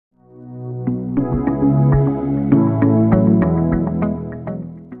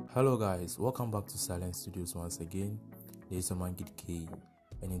Hello guys, welcome back to Silent Studios once again. This is your man Gid K,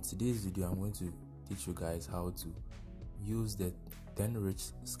 and in today's video I'm going to teach you guys how to use the 10 rich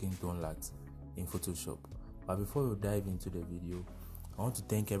Skintone Luts in Photoshop. But before we dive into the video, I want to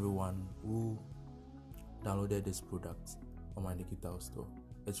thank everyone who downloaded this product on my digital store.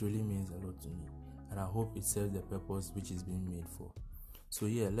 It really means a lot to me, and I hope it serves the purpose which is being made for. So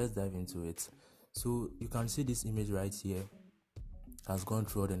yeah, let's dive into it. So you can see this image right here has gone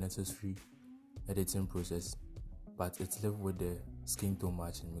through all the necessary editing process, but it's left with the skin tone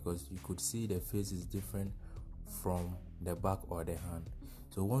matching, because you could see the face is different from the back or the hand.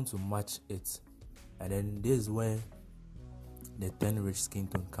 So we want to match it, and then this is where the 10 rich skin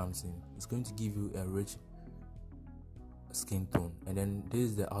tone comes in. It's going to give you a rich skin tone, and then this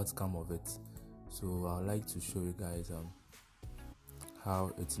is the outcome of it. So I'd like to show you guys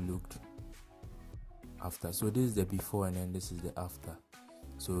how it looked after. So this is the before and then this is the after.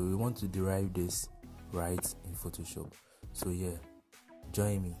 So we want to derive this right in Photoshop. So yeah,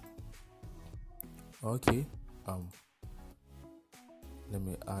 join me. Okay, let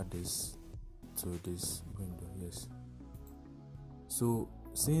me add this to this window. Yes, so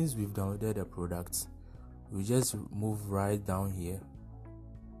since we've downloaded the product, we just move right down here,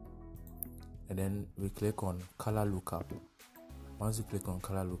 and then we click on color lookup. Once you click on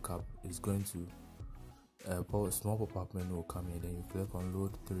color lookup, it's going to a small pop-up menu will come here. Then you click on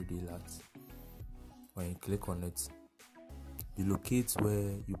load 3D Luts. When you click on it, you locate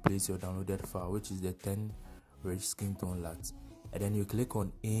where you place your downloaded file, which is the 10 rich Skintone Luts, and then you click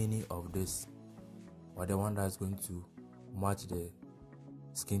on any of this, or the one that's going to match the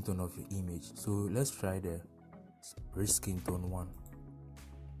skin tone of your image. So let's try the rich skin tone one,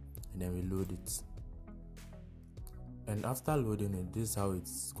 and then we load it. And after loading it, this is how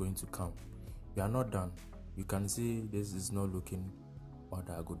it's going to come. We are not done. You can see this is not looking all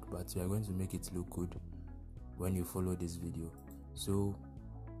that good, but we are going to make it look good when you follow this video. So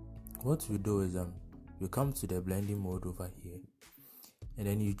what we do is you come to the blending mode over here, and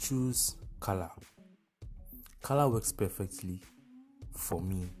then you choose color. Color works perfectly for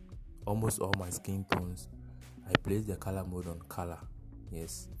me. Almost all my skin tones, I place the color mode on color.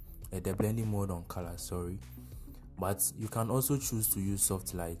 Yes, the blending mode on color, sorry. But you can also choose to use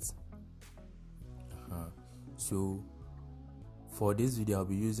soft light. So for this video I'll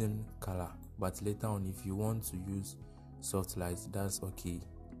be using color, but later on if you want to use soft light, that's okay.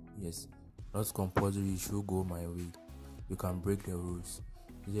 Yes, not compulsory, you should go my way. You can break the rules.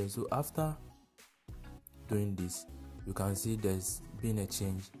 Yeah, so after doing this, you can see there's been a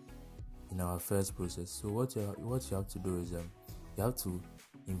change in our first process. So what you have to do is you have to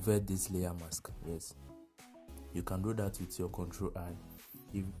invert this layer mask. Yes, you can do that with your Control I.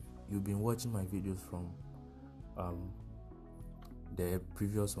 If you've been watching my videos from the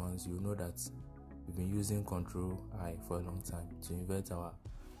previous ones, you know that we've been using Control I for a long time to invert our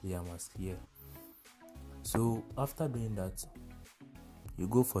layer mask here. So after doing that, you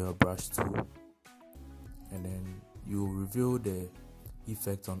go for your brush tool, and then you reveal the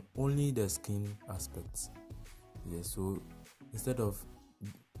effect on only the skin aspects. Yeah, so instead of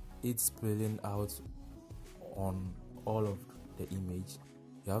it spilling out on all of the image,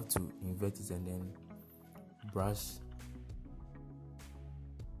 you have to invert it and then brush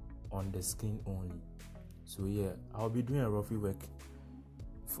on the skin only. So yeah, I'll be doing a rough work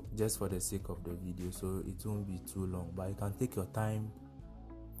just for the sake of the video, so it won't be too long, but you can take your time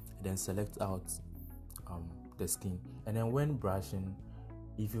and then select out the skin. And then when brushing,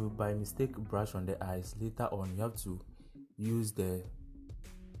 if you by mistake brush on the eyes, later on you have to use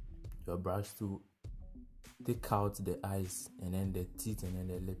your brush to take out the eyes, and then the teeth, and then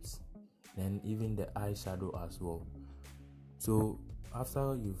the lips, and even the eyeshadow as well. So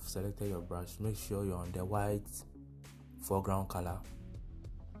after you've selected your brush, make sure you're on the white foreground color,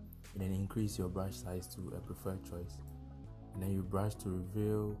 and then increase your brush size to a preferred choice, and then you brush to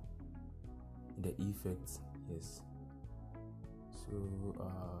reveal the effects. Yes, so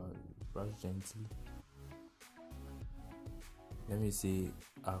brush gently. Let me say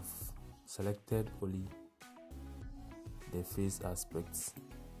I've selected only the face aspects.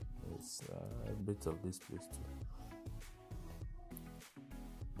 Yes, a bit of this place too.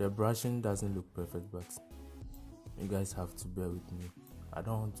 The brushing doesn't look perfect, but you guys have to bear with me. I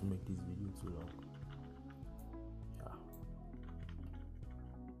don't want to make this video too long. Yeah.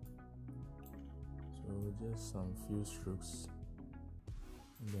 So just some few strokes,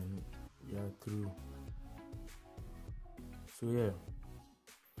 and then we are through. So yeah,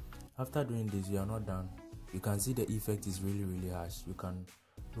 after doing this, you are not done. You can see the effect is really harsh. You can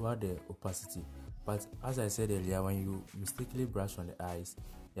lower the opacity. But as I said earlier, when you mistakenly brush on the eyes,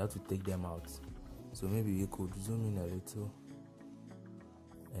 you have to take them out. So maybe you could zoom in a little,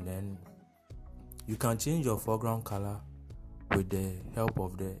 and then you can change your foreground color with the help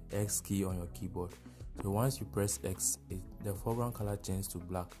of the X key on your keyboard. So once you press X, the foreground color changes to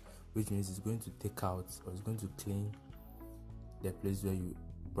black, which means it's going to take out, or it's going to clean the place where you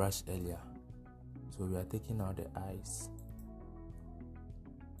brushed earlier. So we are taking out the eyes,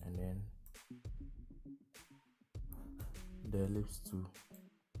 and then the lips too.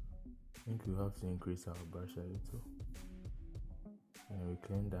 I think we have to increase our brush a little, and we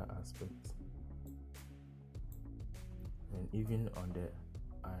clean that aspect. And even on the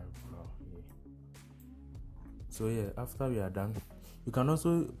eyebrow here. So yeah, after we are done, you can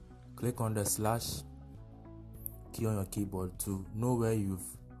also click on the slash key on your keyboard to know where you've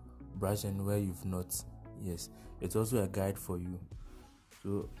brushed and where you've not. Yes, it's also a guide for you.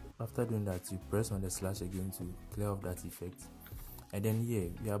 So after doing that, you press on the slash again to clear off that effect. And then here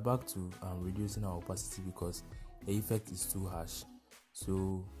we are back to reducing our opacity because the effect is too harsh.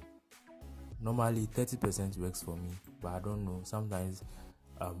 So normally 30% works for me, but I don't know, sometimes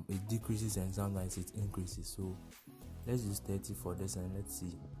it decreases and sometimes it increases. So let's use 30 for this, and let's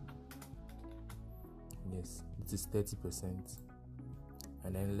see. Yes, it is 30%.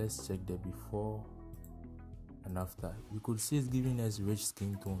 And then let's check the before and after. You could see it's giving us rich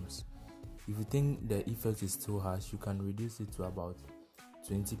skin tones. If you think the effect is too harsh, you can reduce it to about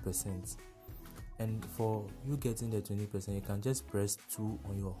 20%. And for you getting the 20%, you can just press 2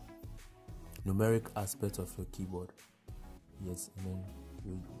 on your numeric aspect of your keyboard. Yes, and then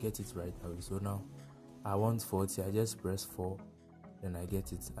you get it right away. So now I want 40, I just press 4, then I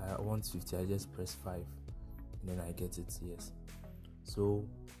get it. I want 50, I just press 5, and then I get it. Yes. So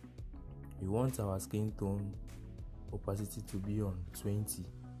we want our skin tone opacity to be on 20.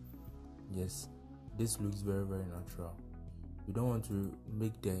 Yes, this looks very, very natural. You don't want to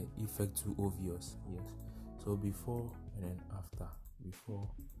make the effect too obvious. Yes, so before and then after, before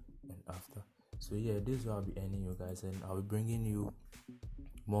and after. So yeah, this is what I'll be ending you guys, and I'll be bringing you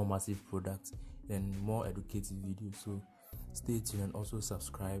more massive products and more educative videos. So stay tuned and also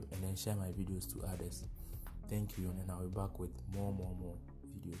subscribe, and then share my videos to others. Thank you, and I'll be back with more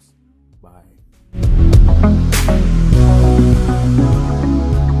videos. Bye.